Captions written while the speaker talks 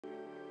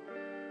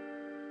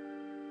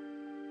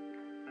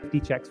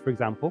checks, for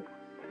example.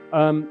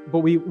 But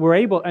we were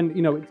able, and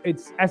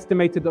it's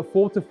estimated that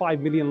 4 to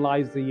 5 million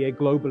lives a year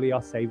globally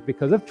are saved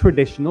because of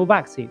traditional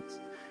vaccines.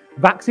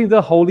 Vaccines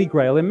are holy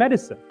grail in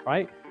medicine,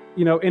 right?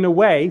 In a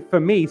way, for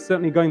me,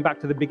 certainly going back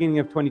to the beginning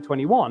of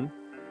 2021,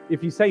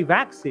 if you say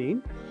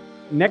vaccine,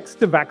 next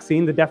to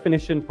vaccine, the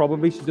definition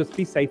probably should just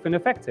be safe and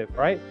effective,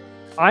 right?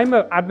 I'm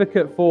an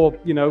advocate for,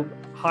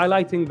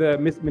 highlighting the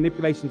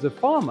manipulations of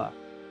pharma,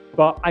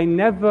 but I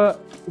never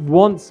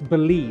once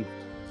believed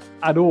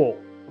at all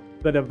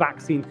that a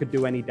vaccine could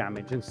do any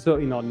damage, and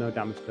certainly no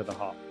damage to the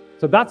heart.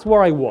 So that's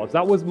where I was.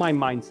 That was my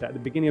mindset at the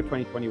beginning of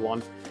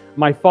 2021.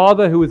 My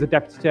father, who was a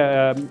deputy,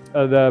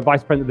 the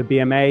vice president of the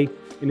BMA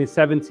in his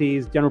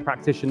 70s, general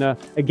practitioner,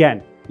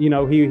 again,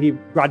 he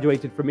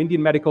graduated from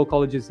Indian medical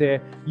colleges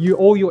here.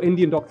 All your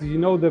Indian doctors,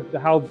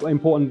 how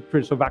important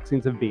traditional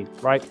vaccines have been,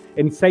 right?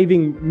 In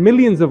saving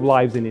millions of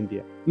lives in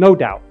India, no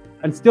doubt.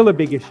 And still a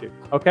big issue,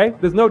 okay?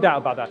 There's no doubt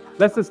about that.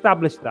 Let's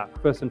establish that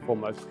first and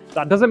foremost.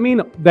 That doesn't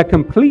mean they're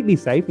completely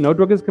safe. No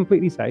drug is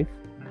completely safe,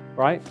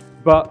 right?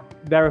 But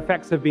their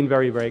effects have been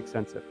very, very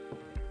extensive.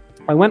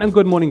 I went on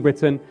Good Morning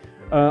Britain.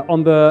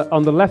 On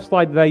the left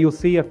slide there, you'll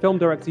see a film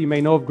director you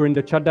may know of,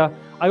 Gurinder Chadha.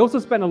 I also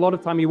spent a lot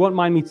of time, you won't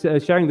mind me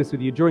sharing this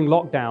with you, during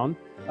lockdown,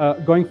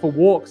 going for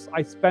walks.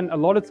 I spent a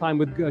lot of time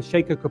with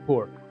Shekhar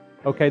Kapoor,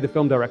 okay, the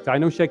film director. I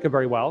know Shekhar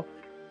very well.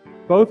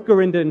 Both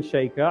Gurinder and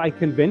Shekhar, I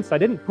convinced, I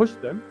didn't push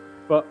them,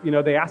 but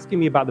they asking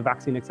me about the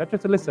vaccine, etc.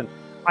 So listen,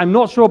 I'm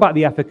not sure about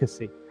the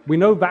efficacy. We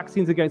know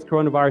vaccines against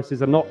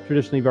coronaviruses are not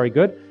traditionally very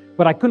good,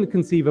 but I couldn't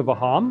conceive of a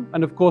harm.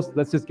 And of course,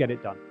 let's just get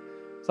it done.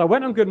 So I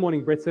went on Good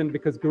Morning Britain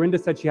because Gurinder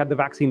said she had the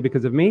vaccine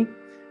because of me.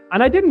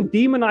 And I didn't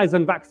demonize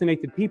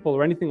unvaccinated people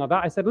or anything like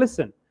that. I said,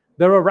 listen,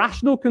 there are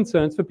rational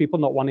concerns for people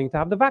not wanting to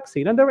have the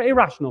vaccine, and there are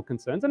irrational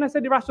concerns. And I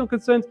said irrational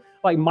concerns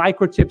like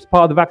microchips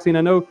part of the vaccine.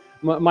 I know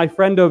my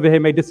friend over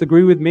here may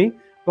disagree with me,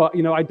 but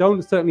I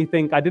didn't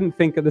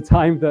think at the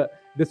time that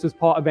this was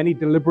part of any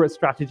deliberate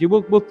strategy.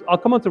 I'll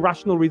come on to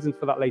rational reasons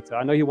for that later.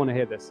 I know you want to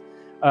hear this.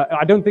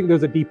 I don't think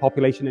there's a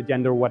depopulation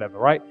agenda or whatever,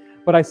 right?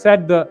 But I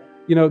said that,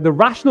 the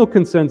rational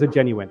concerns are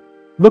genuine.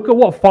 Look at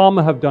what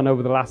pharma have done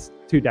over the last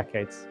 2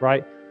 decades,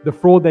 right? The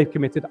fraud they've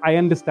committed. I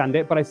understand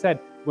it, but I said,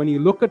 when you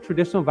look at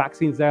traditional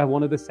vaccines, they're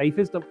one of the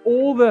safest of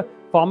all the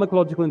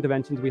pharmacological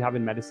interventions we have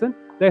in medicine.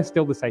 They're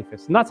still the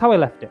safest. And that's how I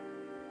left it.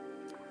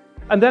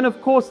 And then,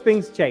 of course,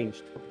 things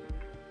changed.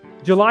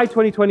 July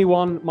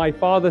 2021, my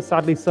father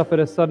sadly suffered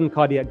a sudden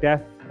cardiac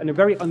death in a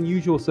very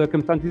unusual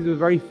circumstance. He was a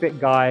very fit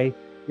guy.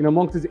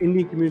 Amongst his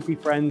Indian community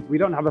friends, we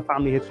don't have a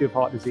family history of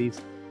heart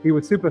disease. He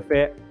was super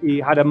fit. He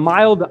had a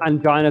mild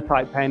angina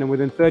type pain, and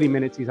within 30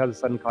 minutes, he's had a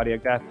sudden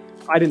cardiac death.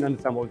 I didn't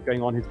understand what was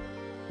going on. His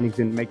findings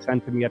didn't make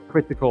sense to me. He had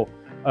critical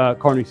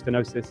coronary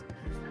stenosis.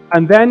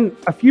 And then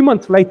a few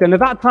months later, and at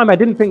that time, I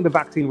didn't think the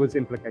vaccine was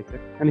implicated.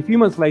 And a few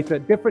months later,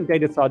 different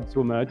data started to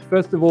emerge.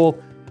 First of all,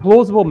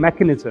 plausible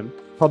mechanism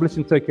published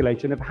in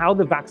Circulation of how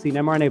the vaccine,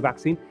 mRNA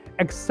vaccine,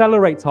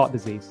 accelerates heart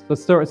disease.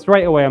 So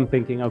straight away, I'm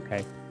thinking,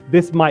 okay,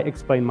 this might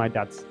explain my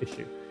dad's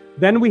issue.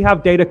 Then we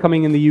have data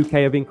coming in the UK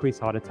of increased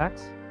heart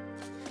attacks.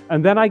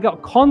 And then I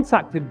got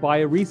contacted by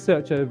a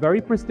researcher, a very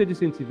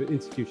prestigious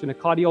institution, a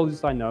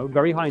cardiologist I know,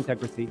 very high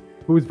integrity,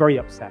 who was very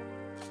upset.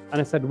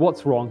 And I said,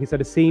 what's wrong? He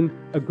said, Aseem,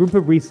 a group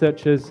of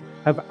researchers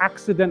have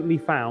accidentally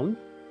found,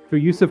 through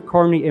use of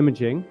coronary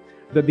imaging,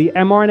 that the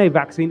mRNA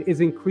vaccine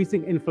is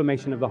increasing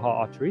inflammation of the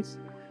heart arteries.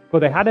 But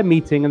they had a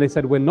meeting and they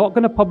said, we're not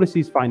going to publish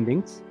these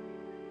findings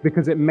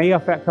because it may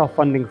affect our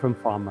funding from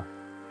pharma.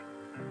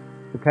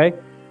 Okay?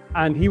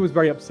 And he was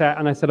very upset.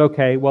 And I said,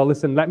 okay, well,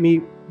 listen, let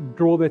me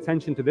draw the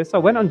attention to this. So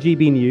I went on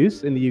GB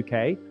News in the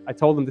UK. I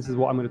told them this is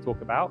what I'm going to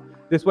talk about.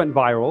 This went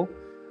viral.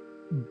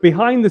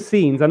 Behind the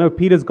scenes, I know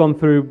Peter's gone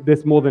through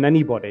this more than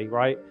anybody,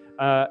 right?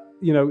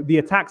 The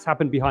attacks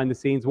happened behind the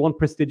scenes. One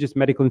prestigious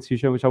medical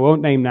institution, which I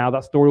won't name now,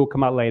 that story will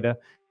come out later.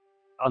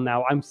 And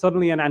now I'm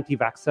suddenly an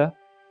anti-vaxxer.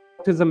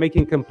 Doctors are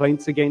making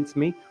complaints against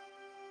me.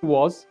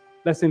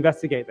 Let's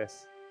investigate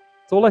this.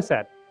 That's all I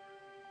said.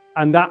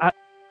 And that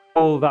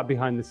all that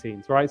behind the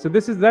scenes, right? So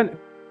this is then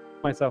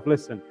myself,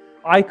 listen,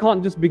 I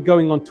can't just be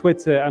going on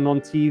Twitter and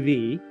on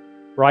TV,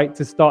 right,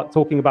 to start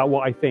talking about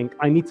what I think.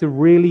 I need to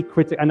really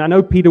and I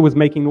know Peter was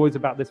making noise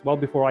about this well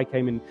before I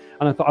came in,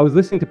 and I was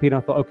listening to Peter,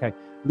 and I thought, okay,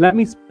 let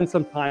me spend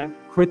some time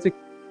critically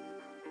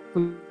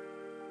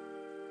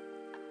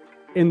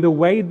in the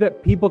way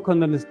that people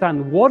can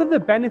understand what are the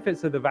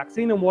benefits of the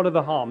vaccine and what are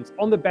the harms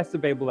on the best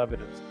available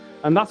evidence.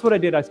 And that's what I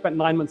did. I spent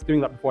 9 months doing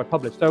that before I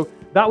published. So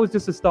that was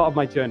just the start of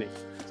my journey.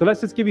 So let's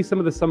just give you some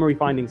of the summary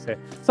findings here.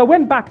 So I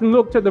went back and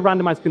looked at the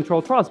randomized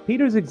controlled trials.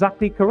 Peter is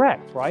exactly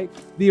correct, right?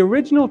 The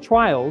original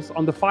trials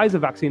on the Pfizer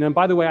vaccine, and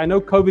by the way, I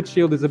know COVID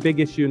Shield is a big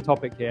issue and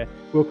topic here.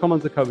 We'll come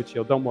on to COVID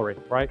Shield, don't worry,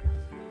 right?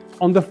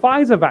 On the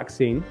Pfizer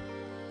vaccine,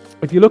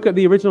 if you look at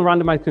the original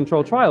randomized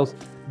controlled trials,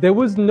 there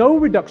was no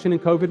reduction in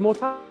COVID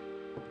mortality,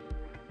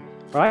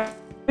 right?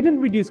 It didn't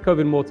reduce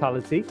COVID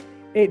mortality.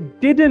 It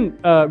didn't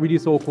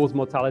reduce all-cause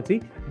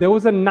mortality. There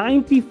was a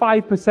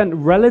 95%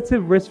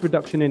 relative risk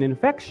reduction in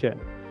infection.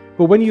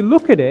 But when you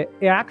look at it,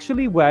 it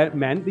actually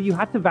meant that you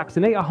had to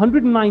vaccinate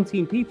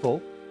 119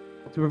 people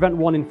to prevent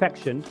one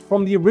infection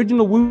from the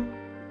original wound.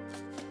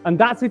 And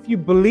that's if you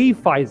believe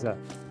Pfizer,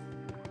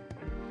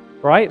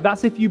 right?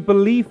 That's if you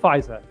believe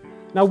Pfizer.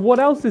 Now, what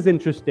else is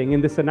interesting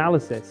in this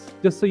analysis,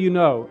 just so you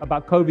know,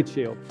 about COVID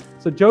Shield?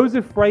 So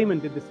Joseph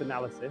Freeman did this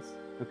analysis,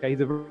 okay? He's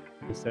a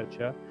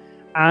researcher.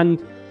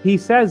 And he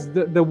says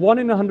that the 1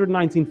 in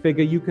 119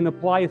 figure you can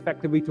apply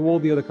effectively to all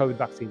the other COVID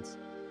vaccines.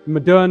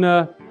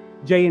 Moderna,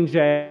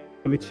 J&J,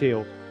 COVID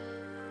Shield,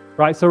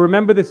 right? So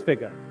remember this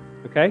figure,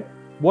 okay?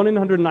 1 in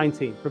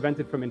 119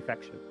 prevented from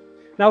infection.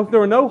 Now, if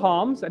there are no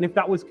harms, and if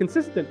that was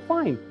consistent,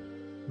 fine.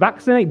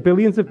 Vaccinate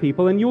billions of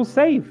people and you'll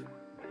save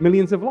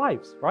millions of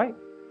lives, right?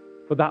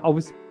 But that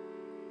obviously...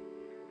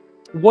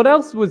 What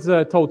else was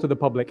told to the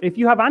public? If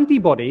you have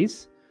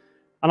antibodies,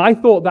 and I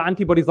thought that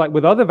antibodies, like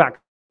with other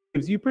vaccines,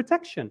 gives you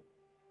protection.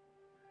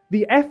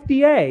 The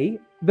FDA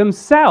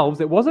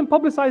themselves, it wasn't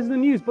publicized in the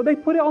news, but they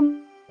put it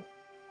on.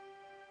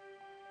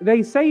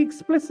 They say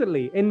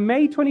explicitly in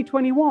May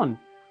 2021,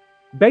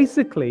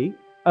 basically,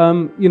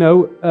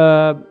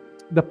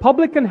 the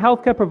public and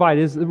healthcare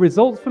providers, the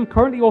results from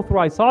currently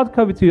authorized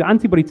SARS-CoV-2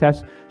 antibody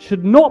tests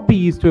should not be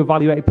used to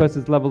evaluate a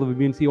person's level of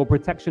immunity or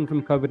protection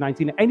from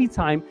COVID-19 at any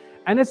time,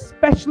 and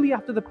especially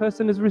after the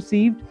person has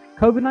received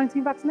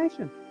COVID-19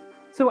 vaccination.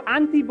 So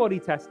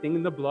antibody testing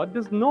in the blood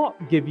does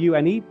not give you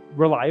any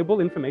reliable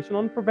information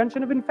on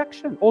prevention of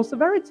infection or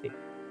severity,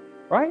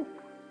 right?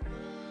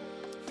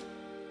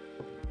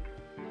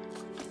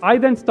 I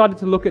then started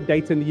to look at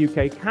data in the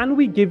UK. Can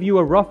we give you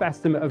a rough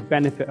estimate of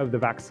benefit of the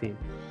vaccine?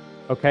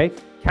 Okay,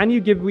 can you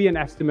give me an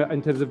estimate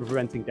in terms of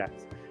preventing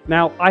deaths?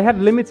 Now, I had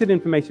limited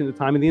information at the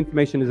time, and the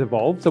information has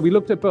evolved. So we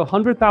looked at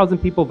 100,000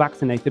 people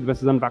vaccinated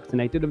versus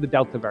unvaccinated of the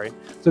Delta variant.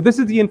 So this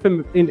is the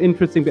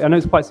interesting bit. I know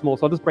it's quite small,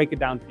 so I'll just break it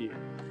down for you.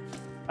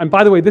 And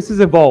by the way, this has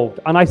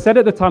evolved. And I said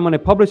at the time when I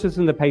published this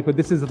in the paper,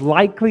 this is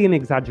likely an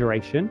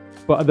exaggeration.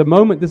 But at the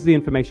moment, this is the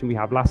information we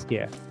have last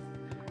year.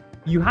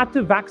 You had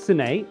to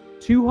vaccinate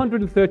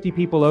 230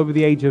 people over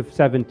the age of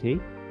 70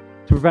 to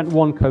prevent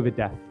one COVID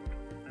death.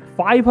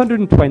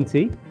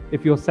 520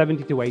 if you're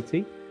 70 to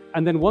 80,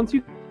 and then once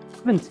you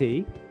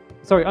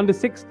under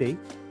 70,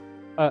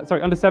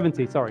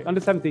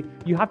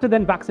 you have to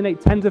then vaccinate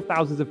tens of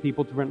thousands of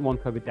people to prevent one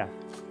COVID death,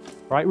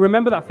 right?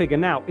 Remember that figure.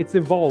 Now, it's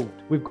evolved.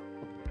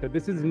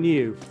 This is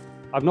new.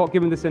 I've not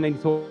given this in any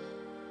talk.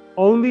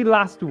 Only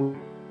last week,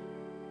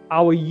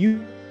 our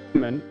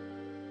human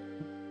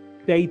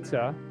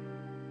data,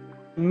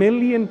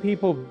 million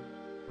people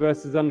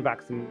versus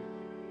unvaccinated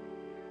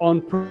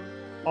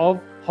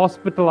of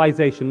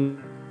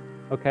hospitalization,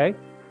 okay?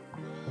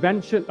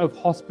 Prevention of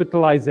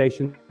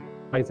hospitalization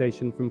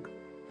from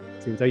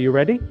vaccines. Are you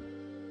ready?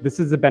 This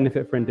is the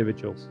benefit for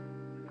individuals.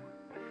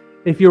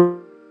 If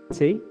you're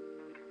 80,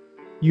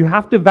 you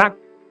have to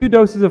vaccinate 2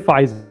 doses of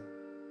Pfizer,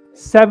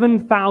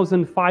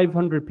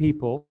 7,500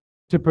 people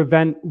to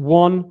prevent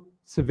one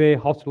severe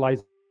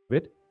hospitalized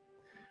COVID,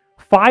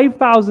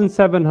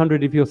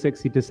 5,700 if you're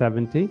 60 to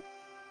 70.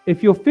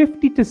 If you're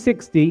 50 to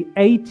 60,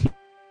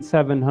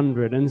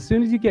 8,700. And as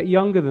soon as you get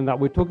younger than that,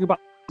 we're talking about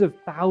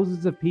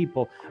thousands of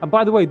people. And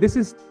by the way, this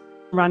is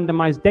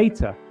randomized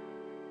data.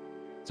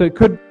 So it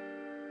could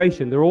be,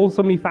 there are all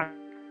so many factors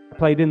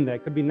played in there.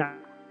 It could be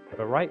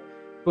natural, right?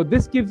 But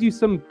this gives you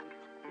some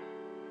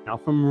now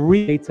from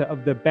real data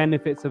of the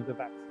benefits of the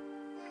vaccine.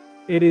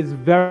 It is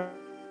very,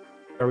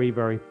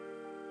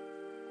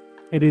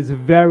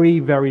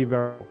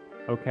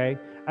 okay?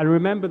 And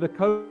remember, the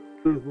code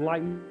is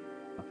like...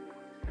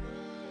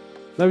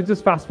 Let me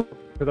just fast forward,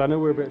 because I know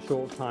we're a bit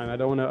short of time. I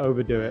don't want to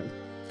overdo it.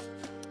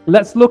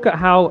 Let's look at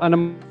how,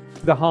 and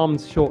the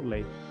harms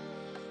shortly.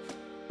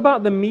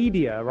 About the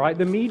media, right?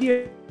 The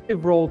media has a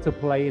role to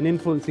play in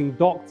influencing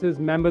doctors,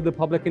 members of the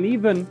public, and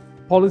even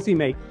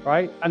policymakers,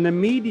 right? And the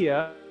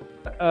media,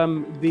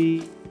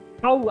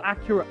 how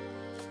accurate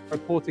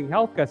reporting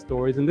healthcare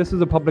stories, and this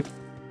was a public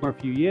a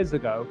few years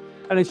ago,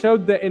 and it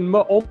showed that in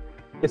all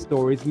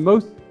stories,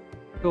 most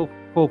for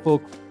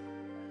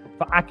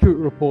accurate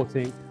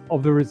reporting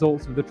of the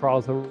results of the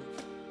trials.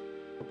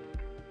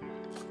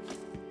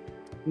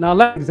 Now,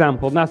 let's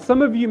example. Now,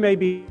 some of you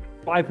maybe,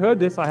 I've heard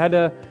this. I had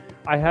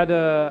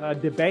a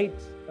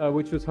debate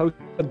which was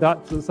hosted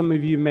that some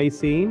of you may have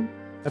seen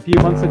a few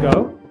months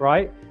ago,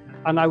 right?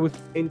 And I was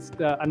against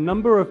a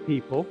number of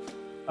people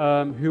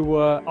who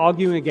were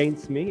arguing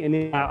against me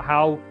and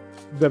how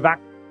the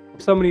vaccine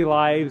so many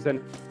lives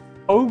and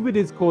COVID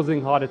is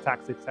causing heart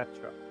attacks,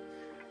 etc.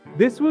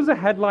 This was a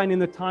headline in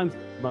the Times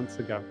months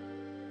ago.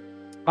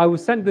 I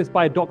was sent this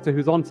by a doctor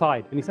who's on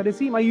site, and he said,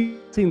 Aseem, are you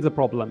seeing the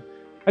problem?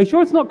 Are you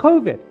sure it's not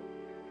COVID?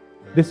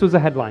 This was a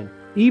headline.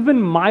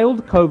 Even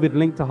mild COVID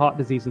linked to heart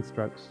disease and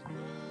strokes.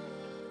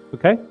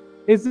 Okay?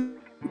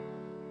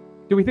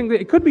 Do we think that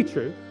it could be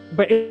true?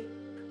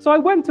 So I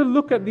went to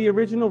look at the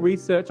original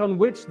research on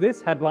which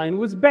this headline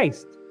was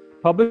based.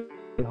 Published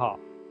in Heart.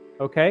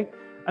 Okay?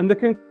 And the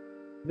conclusion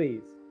is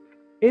these.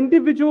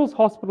 Individuals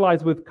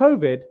hospitalized with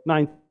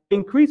COVID-19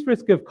 increased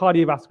risk of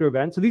cardiovascular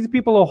events. So these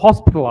people are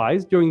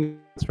hospitalized during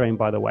the strain,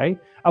 by the way.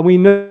 And we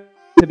know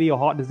or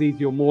heart disease,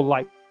 you're more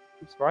likely,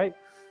 right?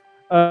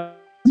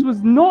 This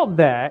was not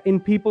there in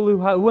people who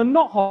were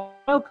not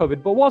mild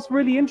COVID. But what's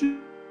really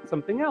interesting is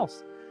something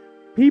else.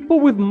 People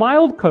with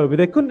mild COVID,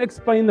 they couldn't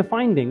explain the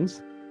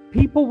findings.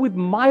 People with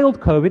mild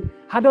COVID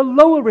had a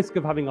lower risk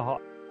of having a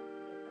heart.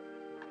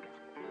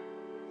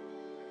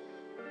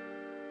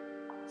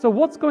 So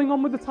what's going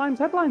on with the Times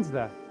headlines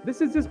there?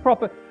 This is just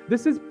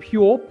this is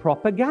pure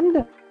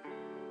propaganda.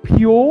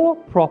 Pure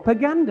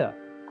propaganda.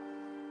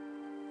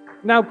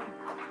 Now,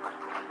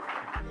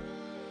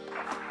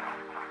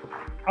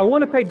 I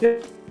want to pay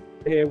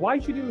here. Why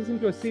should you listen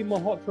to Aseem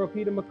Malhotra,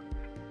 Peter What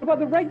about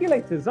the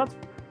regulators? That's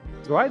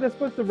right. They're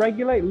supposed to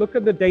regulate, look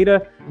at the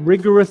data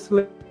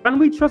rigorously. Can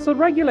we trust the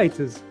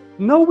regulators?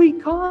 No, we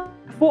can't.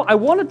 I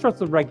want to trust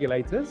the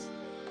regulators.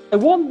 I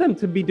want them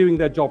to be doing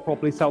their job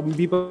properly, so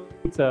people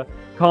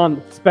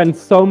can't spend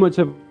so much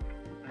of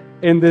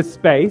in this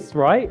space,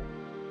 right?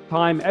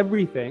 Time,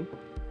 everything.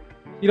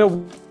 You know,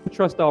 we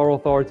trust our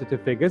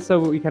authoritative figures, so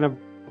we can have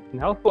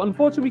health. But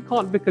unfortunately, we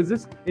can't, because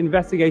this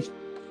investigation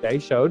today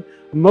showed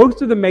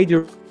most of the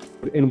major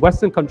in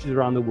Western countries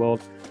around the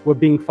world were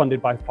being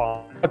funded by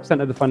pharma.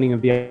 5% of the funding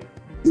of the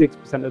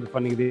 6% of the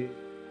funding of the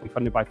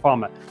funded by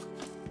pharma.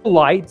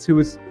 Light, who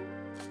was a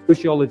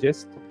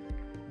sociologist,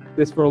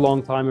 this for a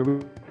long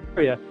time,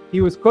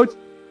 he was quoted,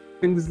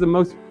 I think this is the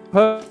most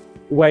perfect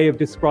way of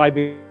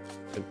describing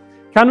it.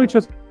 Can we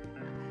trust?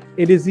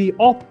 It is the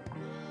opposite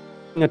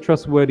of a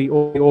trustworthy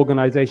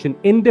organization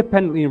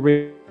independently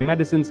in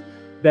medicines.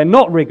 They're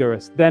not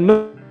rigorous.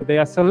 They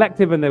are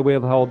selective and they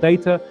withhold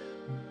data.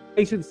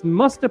 Patients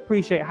must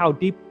appreciate how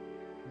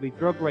deeply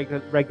drug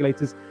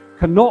regulators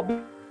cannot be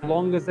as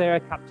long as they are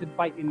captured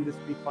by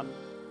industry funding.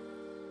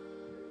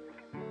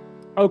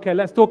 Okay,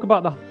 let's talk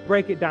about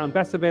break it down.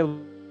 Best available.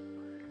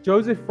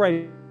 Joseph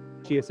Frey,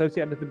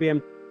 associate at the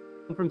BM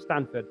from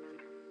Stanford,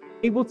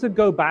 able to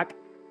go back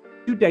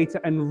to data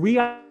and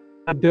re-analyze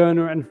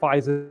Moderna and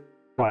Pfizer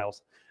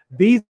trials.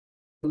 These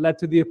led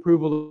to the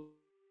approval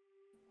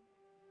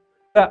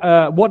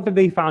of what did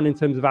they found in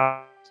terms of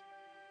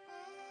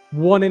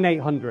 1 in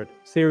 800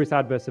 serious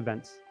adverse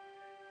events.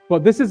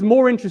 But this is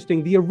more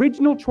interesting. The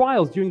original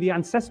trials during the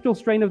ancestral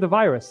strain of the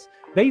virus,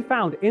 they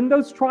found in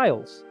those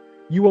trials,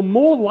 you were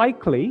more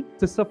likely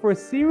to suffer a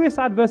serious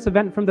adverse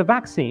event from the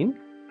vaccine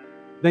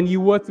than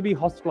you were to be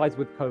hospitalized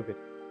with COVID.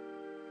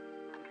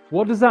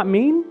 What does that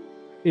mean?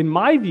 In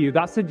my view,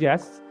 that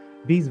suggests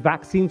these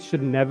vaccines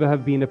should never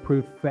have been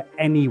approved for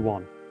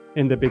anyone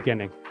in the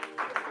beginning.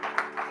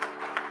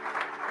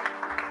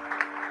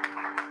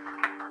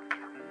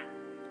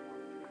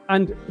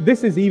 And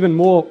this is even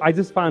more, I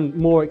just found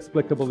more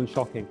explicable and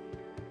shocking.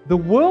 The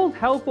World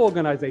Health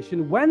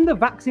Organization, when the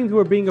vaccines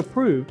were being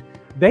approved,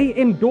 they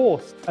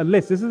endorsed a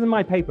list. This is in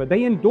my paper.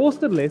 They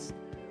endorsed a list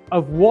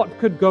of what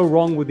could go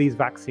wrong with these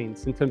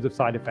vaccines in terms of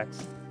side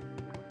effects,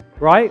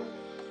 right?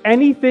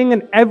 Anything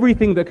and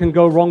everything that can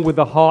go wrong with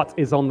the heart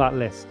is on that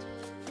list.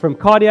 From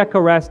cardiac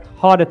arrest,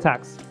 heart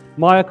attacks,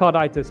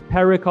 myocarditis,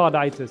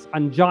 pericarditis,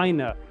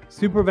 angina,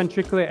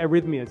 supraventricular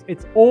arrhythmias.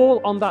 It's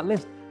all on that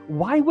list.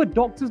 Why were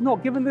doctors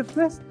not given this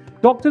list?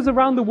 Doctors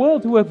around the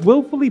world who are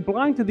willfully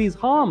blind to these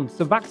harms,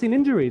 to vaccine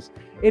injuries.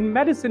 In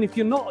medicine, if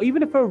you're not,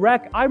 even if a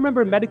rare, I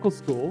remember in medical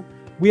school,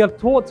 we are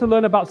taught to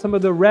learn about some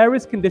of the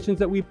rarest conditions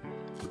that we,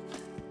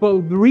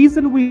 but the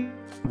reason we do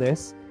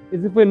this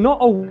is if we're not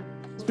aware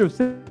of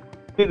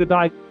the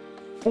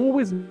diagnosis,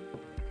 always,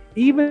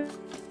 even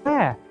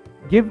there,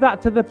 give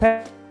that to the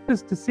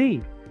parents to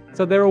see.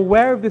 So they're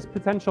aware of this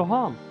potential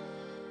harm.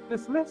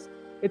 This list,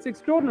 it's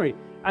extraordinary.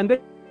 And they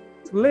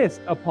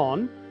list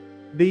upon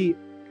the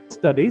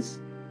studies,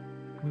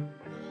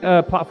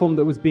 platform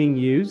that was being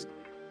used,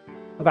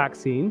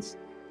 vaccines,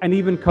 and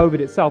even COVID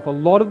itself. A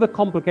lot of the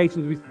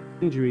complications,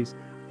 injuries,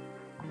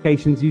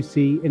 complications you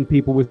see in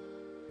people with,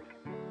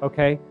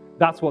 okay,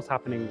 that's what's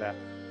happening there.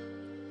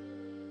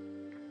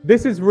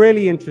 This is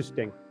really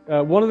interesting.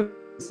 One of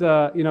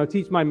the things,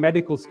 teach my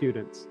medical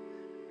students,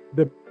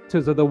 the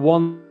doctors are the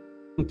one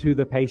to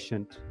the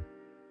patient.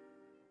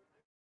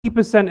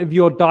 80% of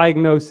your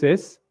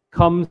diagnosis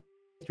comes from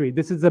history.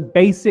 This is the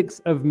basics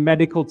of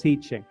medical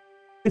teaching.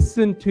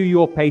 Listen to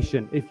your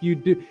patient. If you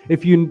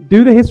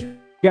do the history, you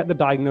get the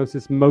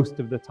diagnosis most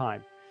of the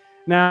time.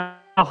 Now,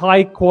 a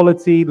high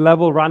quality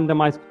level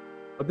randomized,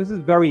 but this is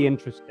very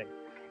interesting.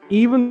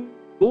 Even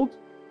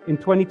in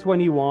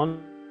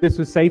 2021, this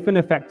was safe and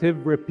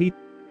effective, repeat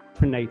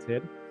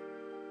vaccinated.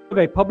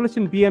 They published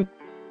in BM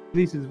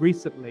releases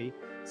recently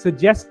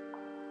suggests,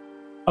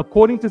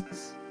 according to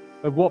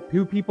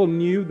who people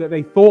knew that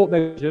they thought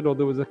they should, or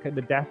there was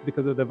the death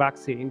because of the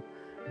vaccine,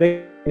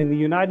 they in the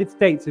United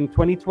States in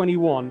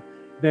 2021,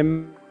 there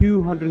were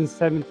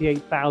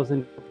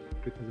 278,000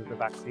 because of the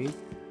vaccine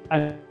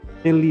and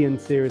 1 million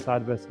serious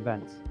adverse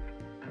events.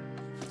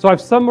 So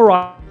I've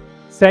summarized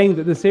saying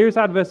that the serious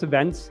adverse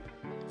events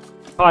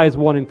high as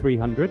 1 in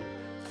 300.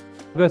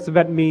 Adverse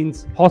event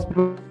means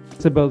hospital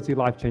disability,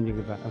 life-changing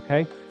event,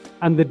 okay?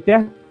 And the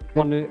death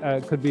one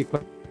could be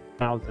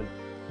 1,000.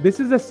 This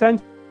is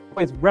essentially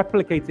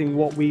replicating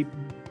what we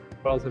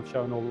have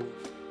shown all.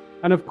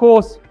 And of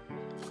course,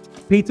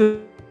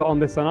 Peter on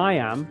this than I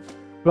am,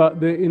 but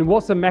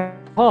what's the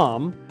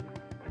harm?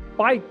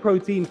 Spike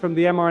protein from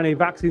the mRNA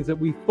vaccines that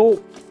we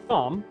thought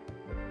harm,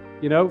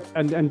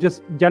 and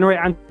just generate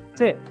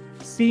it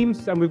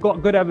seems, and we've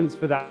got good evidence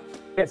for that,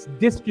 gets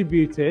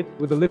distributed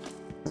with the lipid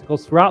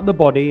particles throughout the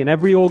body in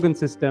every organ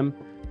system,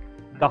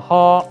 the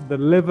heart, the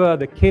liver,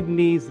 the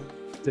kidneys,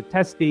 the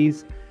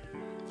testes,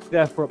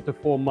 there for up to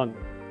 4 months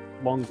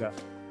longer.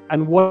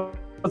 And what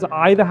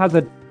either has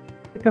a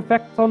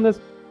effect on this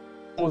or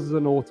causes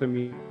an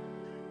autoimmune.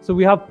 So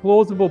we have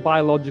plausible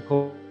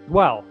biological as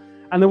well.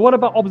 And then what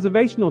about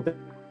observational data?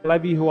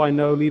 Levy, who I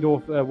know, lead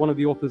author, one of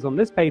the authors on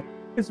this paper,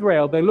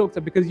 Israel, they looked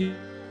at, because you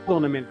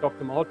on a minute,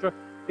 Dr. Malhotra,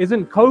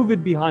 isn't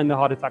COVID behind the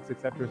heart attacks,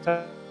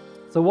 etc.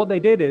 So what they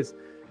did is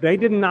they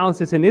did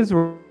analysis in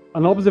Israel,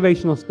 an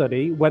observational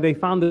study where they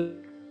found that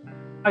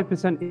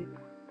 5%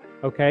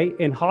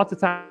 in heart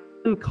attack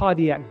and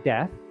cardiac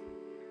death,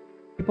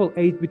 people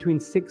aged between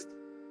 6 to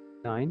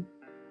 9,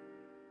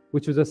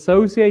 which was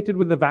associated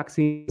with the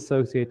vaccine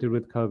associated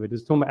with COVID.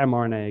 It's talking about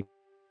mRNA.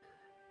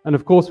 And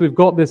of course, we've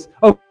got this,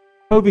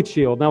 COVID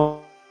shield.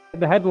 Now,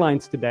 the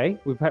headlines today,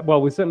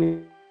 we're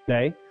certainly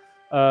today,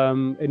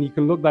 and you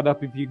can look that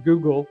up if you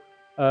Google.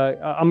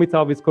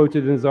 Amitav is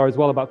quoted in Zara as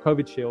well about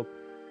COVID shield.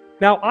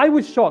 Now, I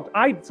was shocked.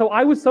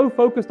 I was so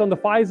focused on the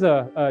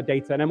Pfizer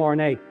data and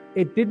mRNA,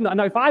 it didn't.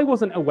 Now, if I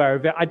wasn't aware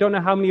of it, I don't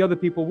know how many other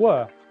people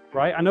were,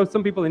 right? I know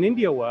some people in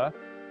India were.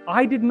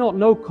 I did not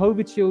know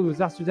COVID shield was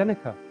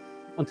AstraZeneca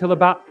until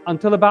about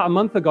a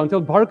month ago,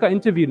 until Baraka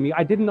interviewed me.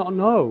 I did not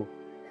know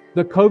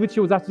the COVID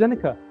shield was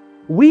AstraZeneca.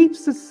 We've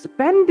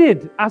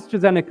suspended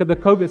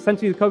AstraZeneca,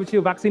 essentially the COVID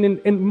shield vaccine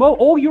in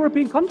all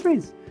European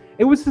countries.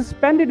 It was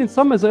suspended in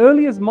some as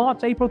early as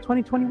March, April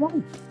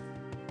 2021.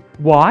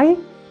 Why?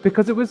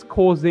 Because it was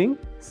causing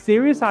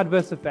serious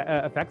adverse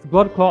effects,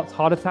 blood clots,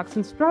 heart attacks,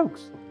 and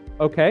strokes.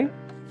 Okay?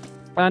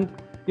 And,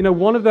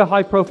 one of the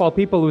high-profile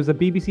people was a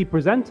BBC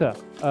presenter.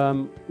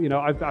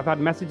 I've had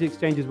message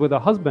exchanges with her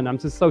husband. I'm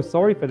just so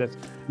sorry for this.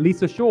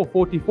 Lisa Shaw,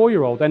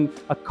 44-year-old, and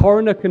a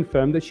coroner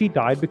confirmed that she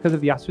died because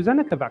of the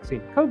AstraZeneca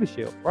vaccine,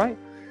 Covishield, right?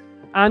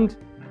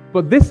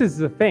 But this is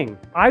the thing.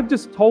 I've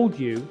just told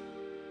you,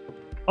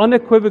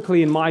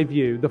 unequivocally, in my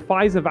view, the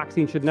Pfizer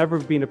vaccine should never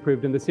have been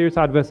approved, and the serious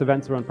adverse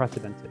events are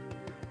unprecedented.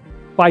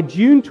 By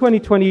June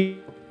 2020,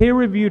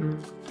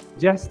 peer-reviewed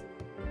suggested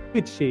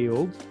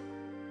Covishield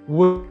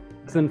was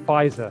than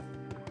Pfizer.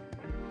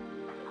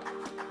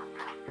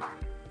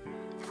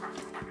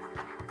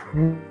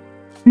 What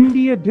did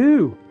India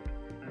do?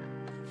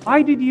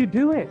 Why did you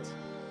do it?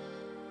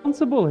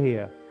 Responsible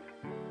here.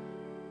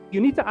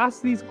 You need to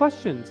ask these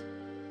questions.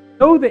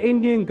 Though the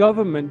Indian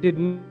government did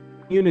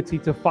immunity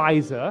to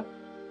Pfizer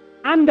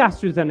and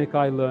AstraZeneca,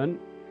 I learned,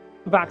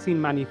 vaccine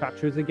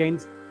manufacturers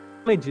against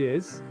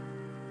damages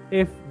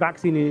if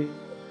vaccine is.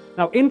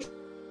 Now,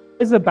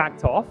 Pfizer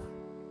backed off,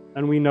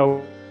 and we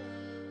know,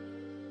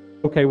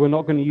 okay, we're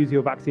not going to use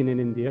your vaccine in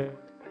India.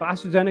 But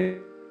AstraZeneca,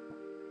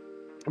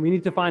 we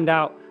need to find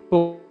out,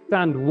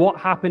 understand what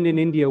happened in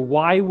India.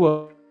 Why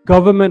were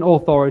government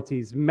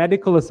authorities,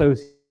 medical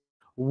associations,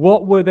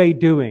 what were they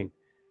doing?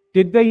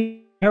 Did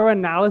they do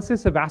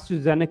analysis of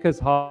AstraZeneca's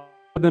heart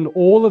than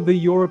all of the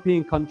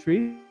European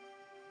countries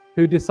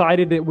who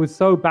decided it was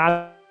so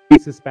bad to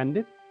be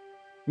suspended?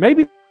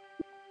 Maybe,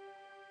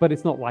 but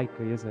it's not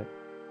likely, is it?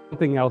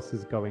 Something else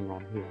is going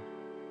on here.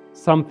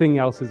 Something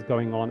else is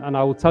going on. And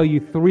I will tell you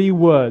 3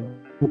 words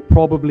will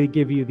probably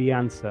give you the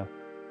answer.